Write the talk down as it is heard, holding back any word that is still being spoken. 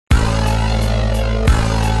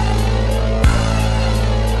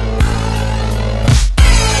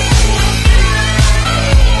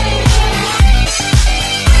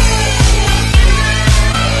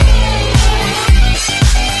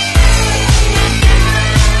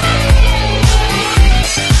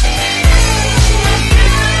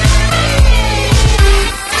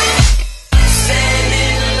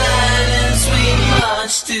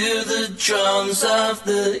of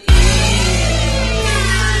the East.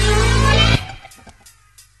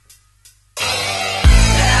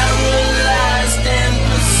 Paralyzed and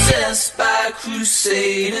possessed by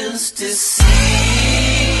crusaders deceived.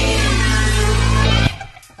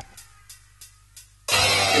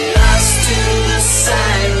 Lost to the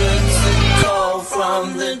sirens that call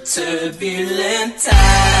from the turbulent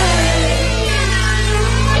tide.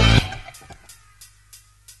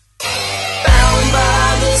 Bound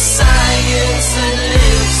by the science that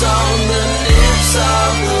lives on the lips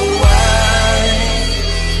of the wise.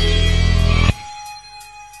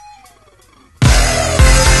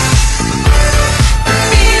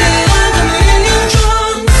 Beating of a million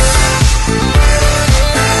drums,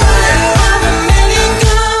 fire of a million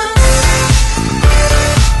guns,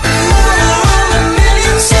 water of a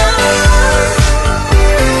million suns,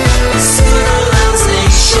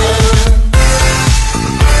 civilization.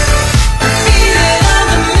 Beating of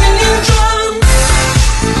a million drums,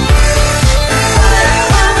 fire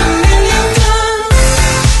of a million guns,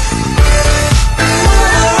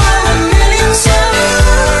 water of a million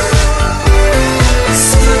suns,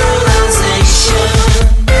 civilization.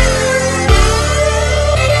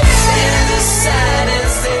 Stand aside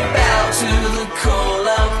as they bow to the call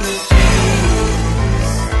of the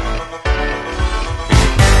beast.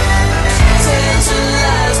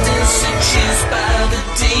 Tantalized and seduced by the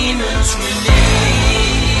demon's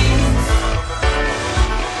relief.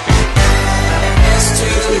 Pressed to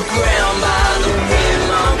the ground by the whim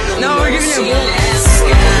of the No, we're giving you a ball. merciless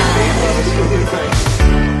sky.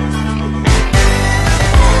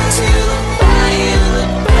 To the fire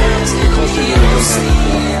that burns in the ocean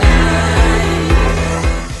eye.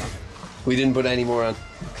 We didn't put any more on.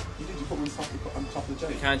 You put them on top of the You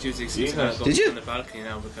jelly. can't use the excuse that Did you? on the balcony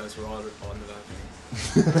now because we're all on the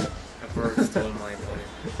balcony. A bird stole my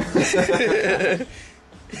play.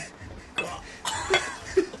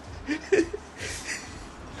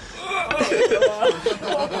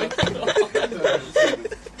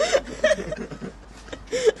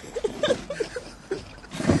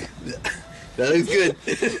 That looks good.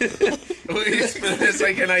 It's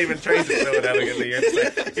like you're not even trying to throw it elegantly. You're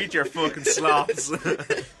just like, eat your fucking slops.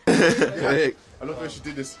 Hey, I love how she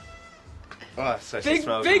did this. Oh, so she Big-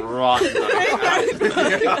 smells big- rotten.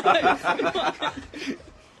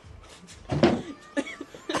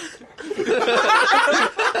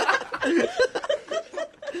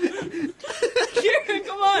 Kieran,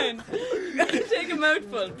 come on! Take a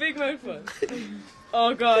mouthful, big mouthful.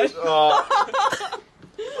 Oh god.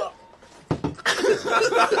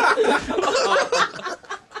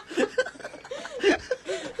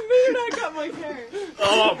 Maybe I got my carrot.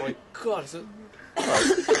 Oh my god, is it?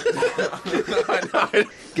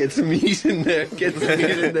 get some meat in there. Get some meat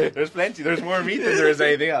in there. There's plenty. There's more meat than there is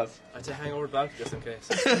anything else. I had to hang over the balcony just in case.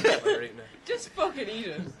 We're eating it. Just fucking eat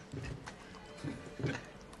it.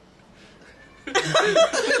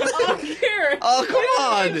 Oh, Kieran! Oh, come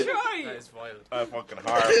on! Try! That is wild. Oh, fucking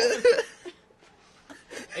horrible.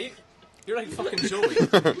 You're like fucking Joey.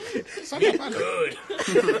 It's not that bad. Good.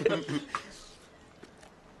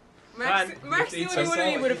 Mark's the only one of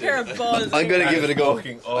you with a pair of balls. I'm gonna give it a go.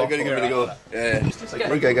 Fucking I'm gonna give it a go. Yeah. I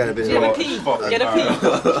think I got a bit Get a of pee. fucking Get a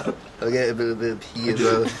pee. I'll get a bit of pee as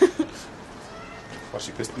well. Was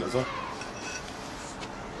she pissed in it as well?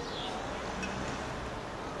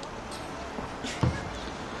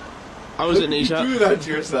 How was it, You Nisha? do that to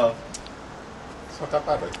yourself. It's not that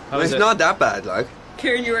bad, like. How was It's it? not that bad, like.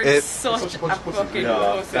 Kieran, you are It- such Such a a bunch of pussy. fucking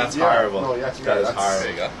No, pussy. that's Yeah. horrible. No, you actually- that is that's- horrible.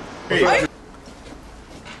 there you go. Here you go.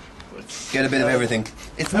 Get a bit of everything.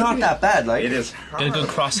 It's not that bad, like. It is Get a good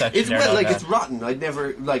cross section. It's well, like it's rotten. I'd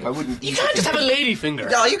never, like, I wouldn't. You can't just have a lady finger.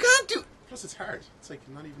 No, you can't do. Plus, it's hard. It's like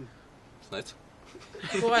not even. It's nice.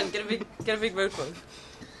 Go on, get a big mouthful.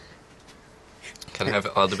 Can I have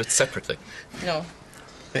all the bits separately? No.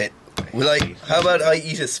 Wait, will I? How about I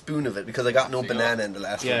eat a spoon of it because I got no banana in the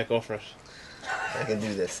last Yeah, one. go for it. I can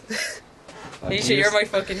do this. Nisha, you're my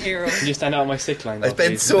fucking hero. Can you stand out on my sick line? I though, spent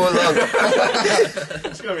please? so long.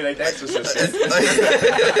 It's gonna be like Exorcist.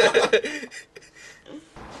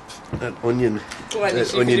 That onion. Go on, That Nisha,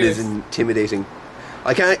 you can onion do is it. intimidating.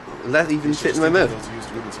 I can't. Will that even fit in my mouth? To use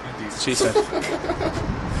the women's panties. She said.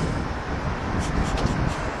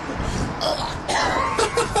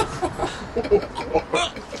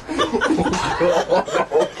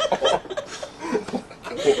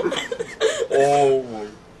 Oh.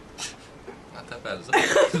 Not that bad, is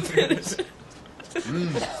it?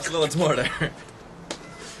 There's loads more there.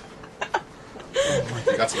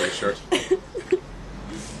 That's a great shirt.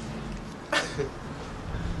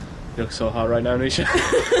 You look so hot right now, Nisha.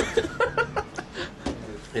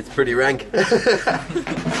 It's pretty rank.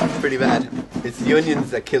 It's pretty bad. It's the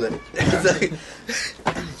onions that kill it. It's like,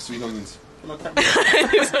 Sweet onions.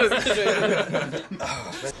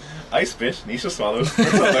 I spit, Nisha swallows.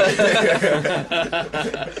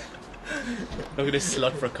 Look at this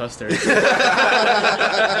slut for custard.